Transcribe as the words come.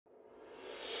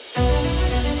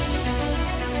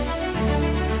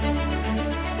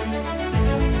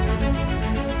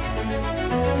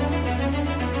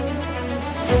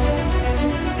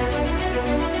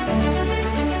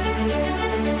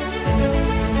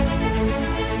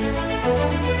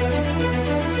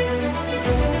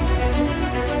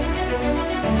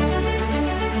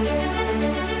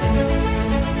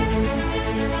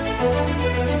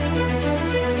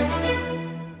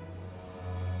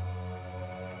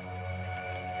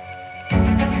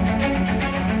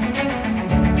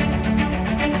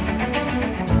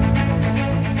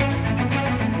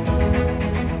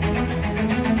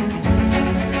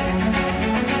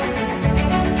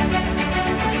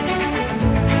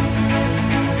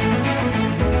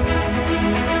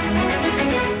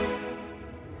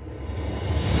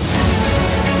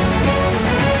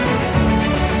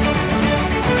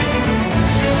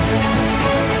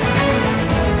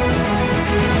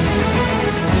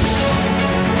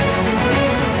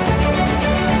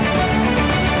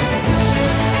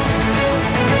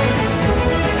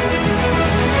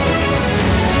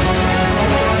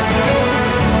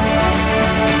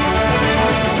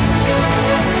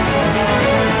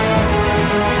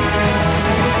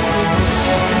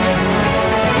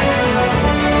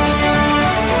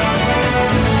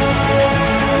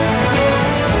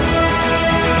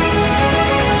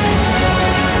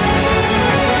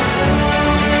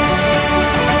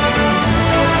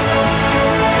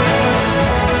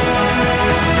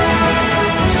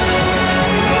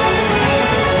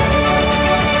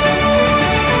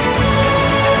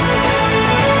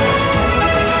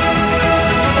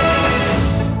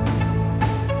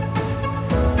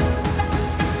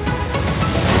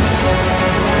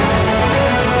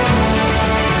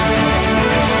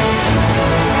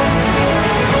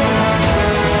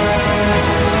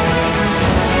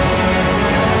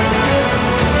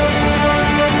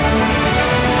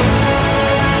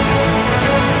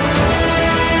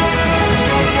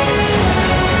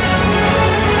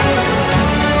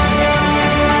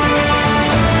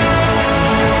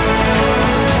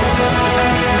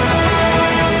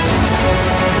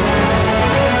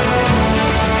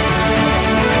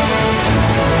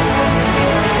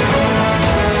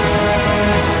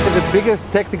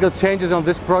biggest technical changes on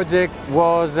this project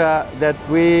was that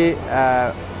we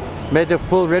made a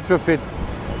full retrofit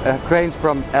cranes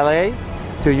from LA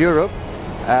to Europe.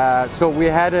 So we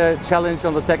had a challenge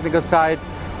on the technical side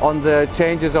on the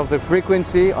changes of the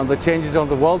frequency, on the changes on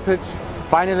the voltage.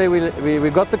 Finally we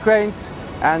got the cranes,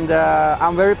 and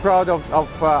I'm very proud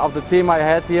of the team I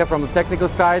had here from the technical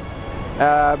side,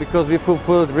 because we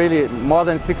fulfilled really more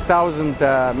than 6,000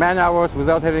 man hours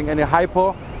without having any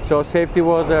hypo. So safety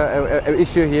was an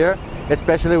issue here,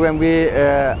 especially when we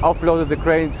offloaded the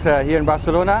cranes here in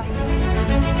Barcelona.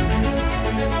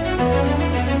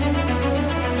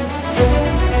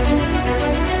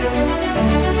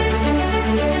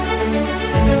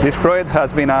 This project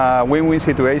has been a win-win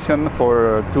situation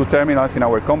for two terminals in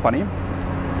our company,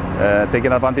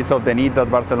 taking advantage of the need that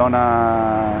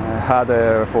Barcelona had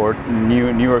for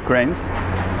newer cranes.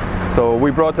 So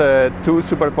we brought two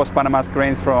Super Post Panamax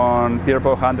cranes from Pier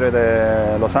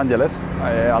 400 Los Angeles,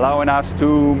 allowing us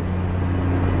to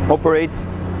operate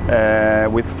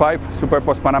with 5 Super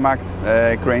Post Panamax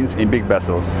cranes in big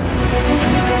vessels.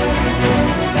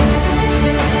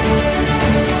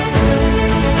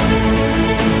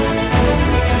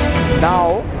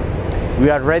 Now we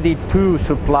are ready to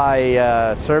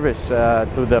supply service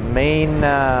to the main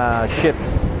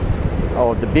ships,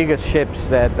 or the biggest ships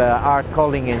that are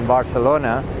calling in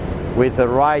Barcelona with the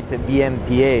right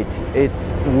BMPH.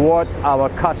 It's what our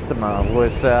customer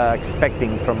was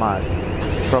expecting from us,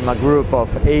 from a group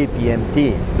of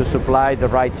APMT, to supply the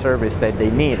right service that they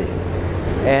needed.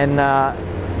 And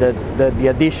the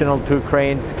additional 2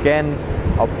 cranes can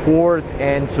afford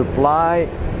and supply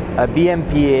a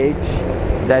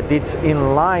BMPH that it's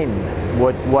in line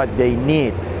with what they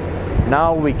need.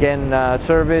 Now we can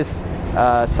service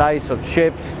size of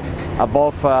ships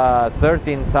above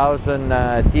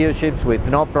 13,000 TEU ships with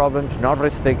no problems, no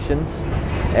restrictions,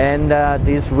 and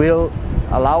this will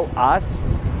allow us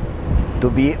to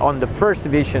be on the first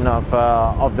division of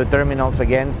the terminals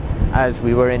again, as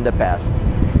we were in the past.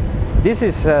 This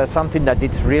is something that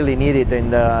it's really needed in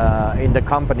the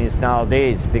companies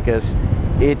nowadays, because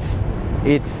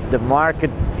the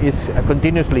market is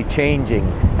continuously changing,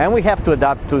 and we have to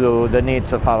adapt to the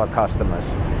needs of our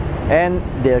customers. And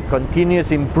the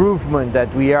continuous improvement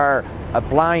that we are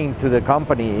applying to the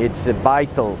company, it's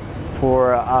vital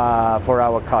for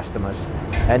our customers.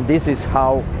 And this is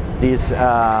how this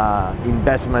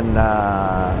investment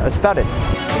started.